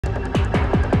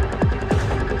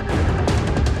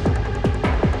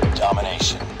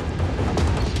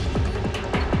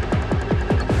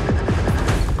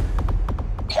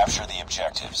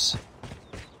objectives.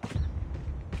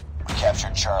 We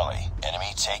captured Charlie. Enemy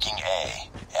taking A.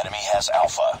 Enemy has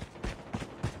Alpha.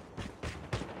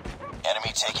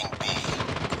 Enemy taking B.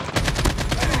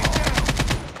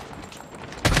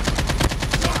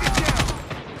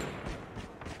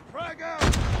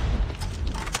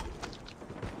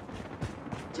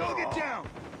 Target down!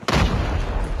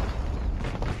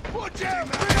 Watch out!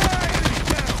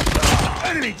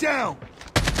 Enemy down!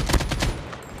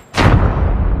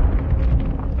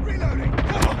 Reloading!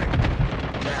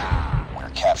 We're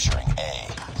capturing A.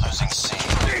 Losing C.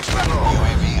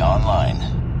 UAV online.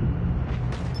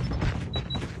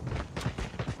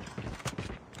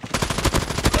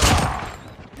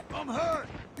 I'm hurt!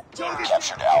 Target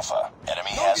Captured Alpha. Enemy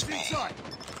has B. inside!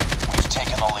 We've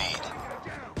taken the lead.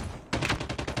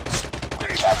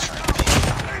 We're capturing B.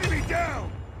 Enemy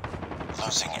down!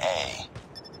 Losing A.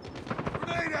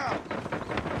 Grenade out!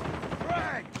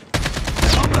 Frag!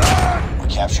 I'm hurt! We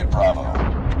captured Bravo.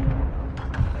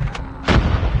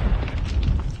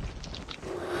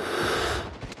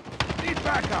 Need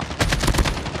backup!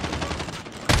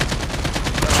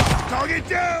 Target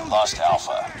down! Lost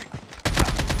Alpha.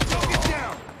 Target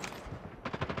down!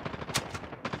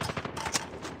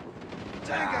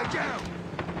 Tango down!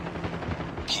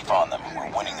 Keep on them. We're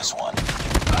winning this one.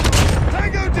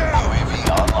 Tango down! UAV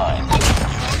online.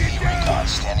 UAV recon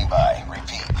standing by.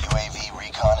 Repeat. UAV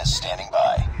recon is standing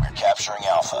by. We're capturing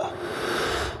Alpha.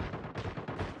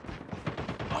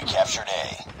 We captured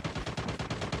A.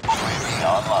 UAV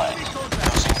online.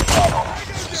 Losing Bravo.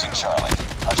 Losing Charlie.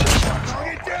 Hunter killer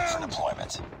drone ready for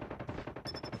deployment.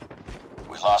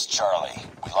 We lost Charlie.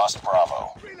 We lost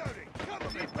Bravo. Reloading! Cover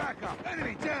me! Backup!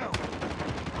 Enemy down!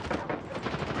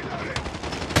 Reloading!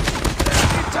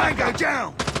 Tango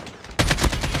down!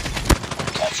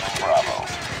 We're capturing Bravo.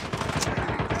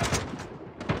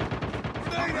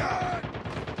 Grenade out!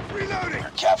 Reloading! We're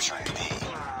capturing B.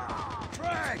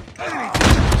 Frag! Enemy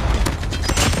down!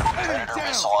 Enemy Predator down!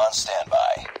 missile on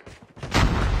standby.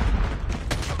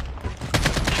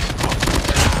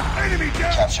 Enemy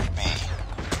down! Captured B.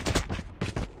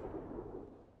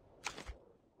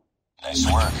 Nice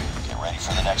work. Get ready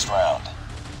for the next round.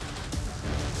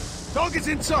 Target's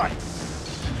in sight!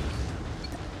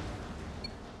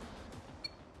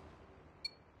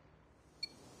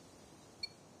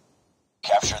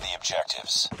 Capture the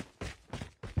objectives.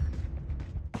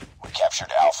 We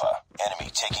captured Alpha.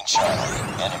 Enemy taking Charlie.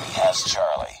 Enemy has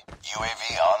Charlie.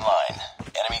 UAV online.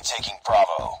 Enemy taking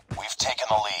Bravo. We've taken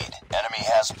the lead. Enemy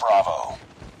has Bravo.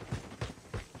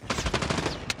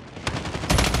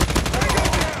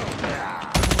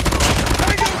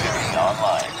 UAV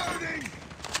online. Reloading!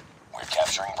 We're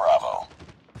capturing Bravo.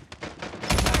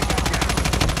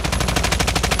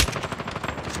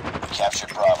 We captured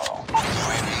Bravo.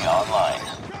 UAV online.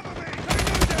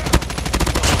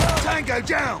 Tango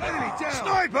down! Enemy down!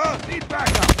 Sniper! Need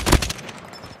backup!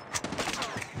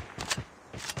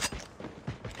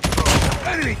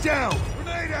 Enemy down!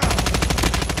 Grenade out!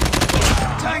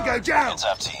 Tango down! Heads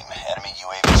up, team. Enemy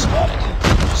UAV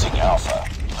spotted. Losing Alpha.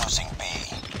 Losing B.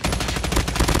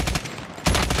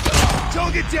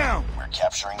 Target down! We're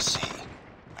capturing C.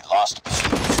 We lost B.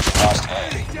 We lost A.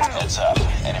 Heads up.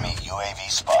 Enemy UAV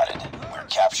spotted. We're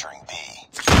capturing B.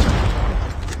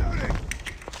 Reloading!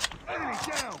 Enemy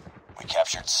down! We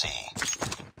captured C.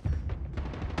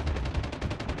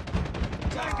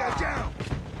 Tango down!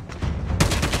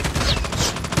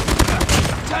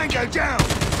 Tango down!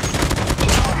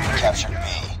 We captured B.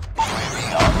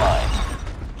 UAV online.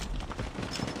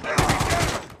 Enemy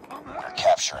down! We're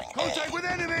capturing Contact A. with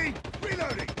enemy!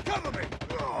 Reloading! Cover me!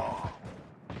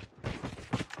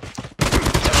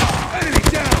 Enemy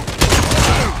down!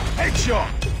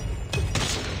 Headshot!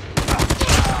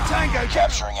 Tango down!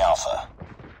 Capturing Alpha.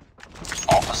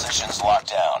 All positions locked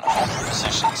down. Hold your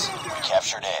positions. We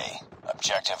captured A.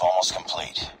 Objective almost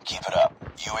complete. Keep it up.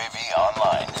 UAV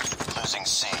online. Losing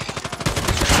C.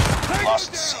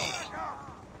 Lost C.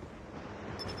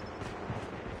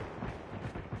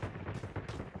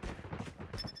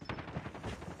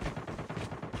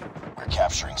 We're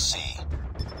capturing C.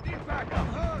 Need backup!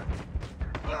 Hurt!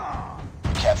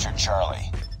 We captured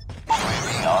Charlie.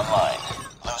 UAV online.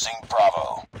 Losing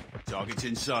Bravo. Target's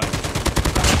inside.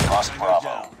 Lost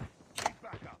Bravo. Need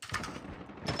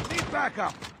backup! Need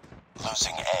backup!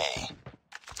 Losing A.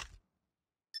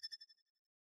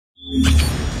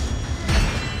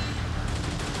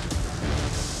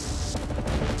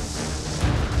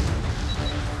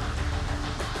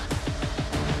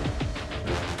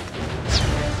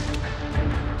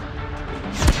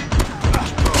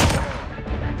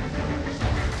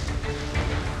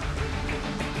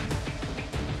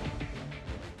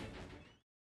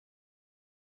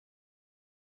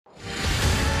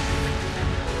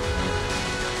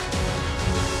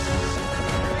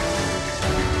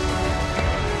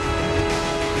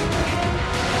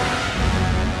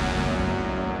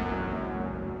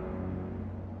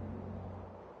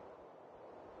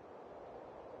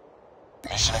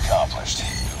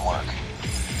 defused. Good work.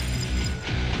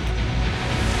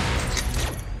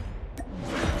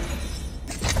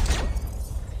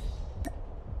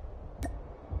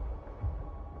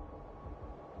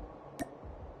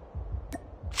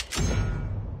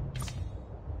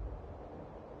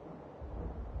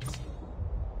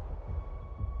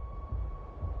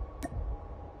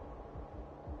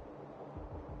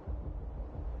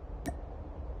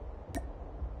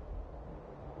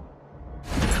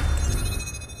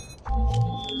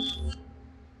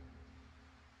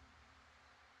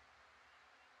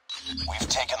 We've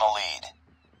taken the lead.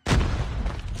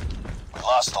 We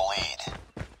lost the lead.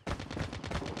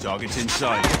 Target's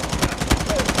inside.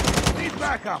 Need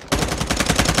backup.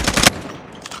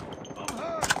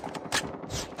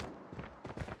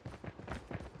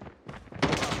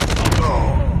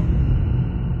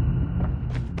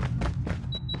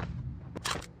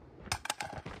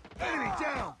 Enemy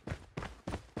down.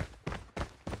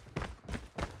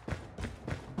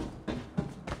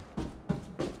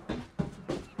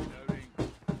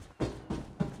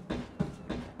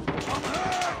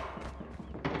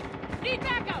 Need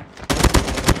backup!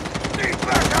 Need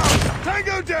backup.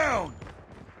 Tango down.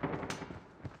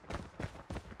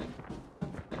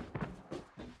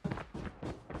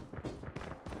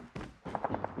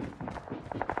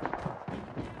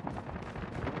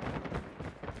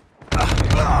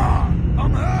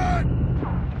 I'm hurt.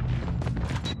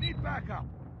 Need backup.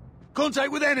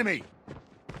 Contact with enemy.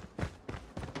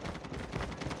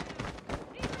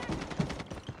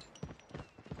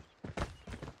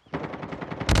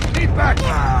 Need backup.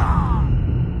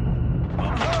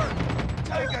 I'm hurt.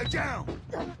 Tango down.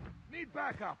 Need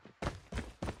backup.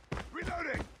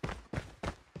 Reloading.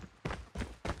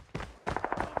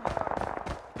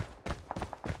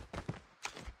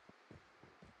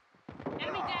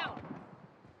 Enemy down!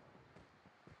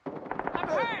 I'm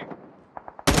hurt!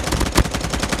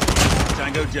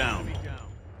 Tango down.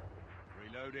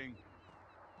 Reloading.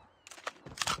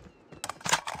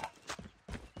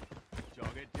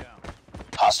 Target down.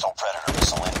 Hostile Predator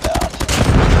missile inbound.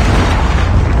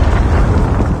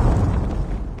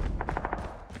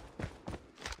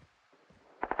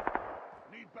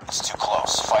 Need backup. It's too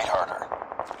close. Fight harder.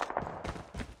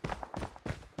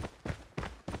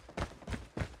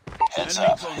 Heads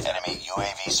Enemy up. contact. Enemy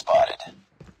UAV spotted.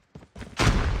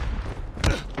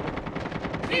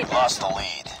 We've lost the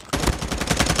lead.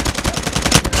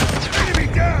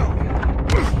 Enemy down.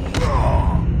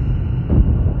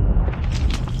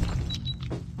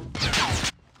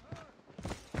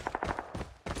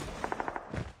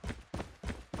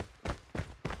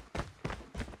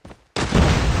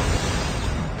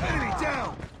 Enemy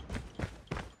down.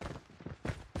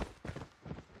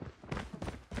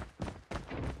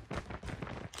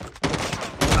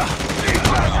 Need Bring it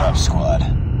backup. up, squad.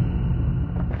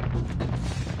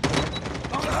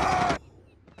 I'm hurt.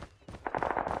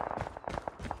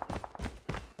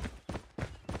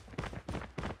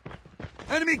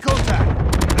 Enemy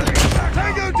contact.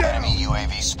 Tango down. Enemy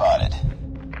UAV spotted.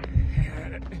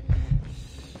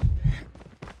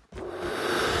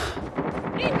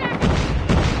 Need backup!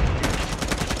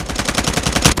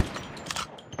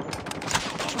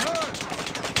 I'm hurt.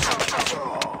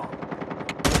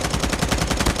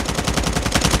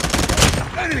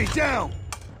 Enemy down.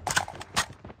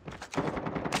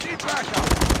 Need backup.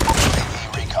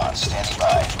 UAV recon standing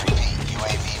by.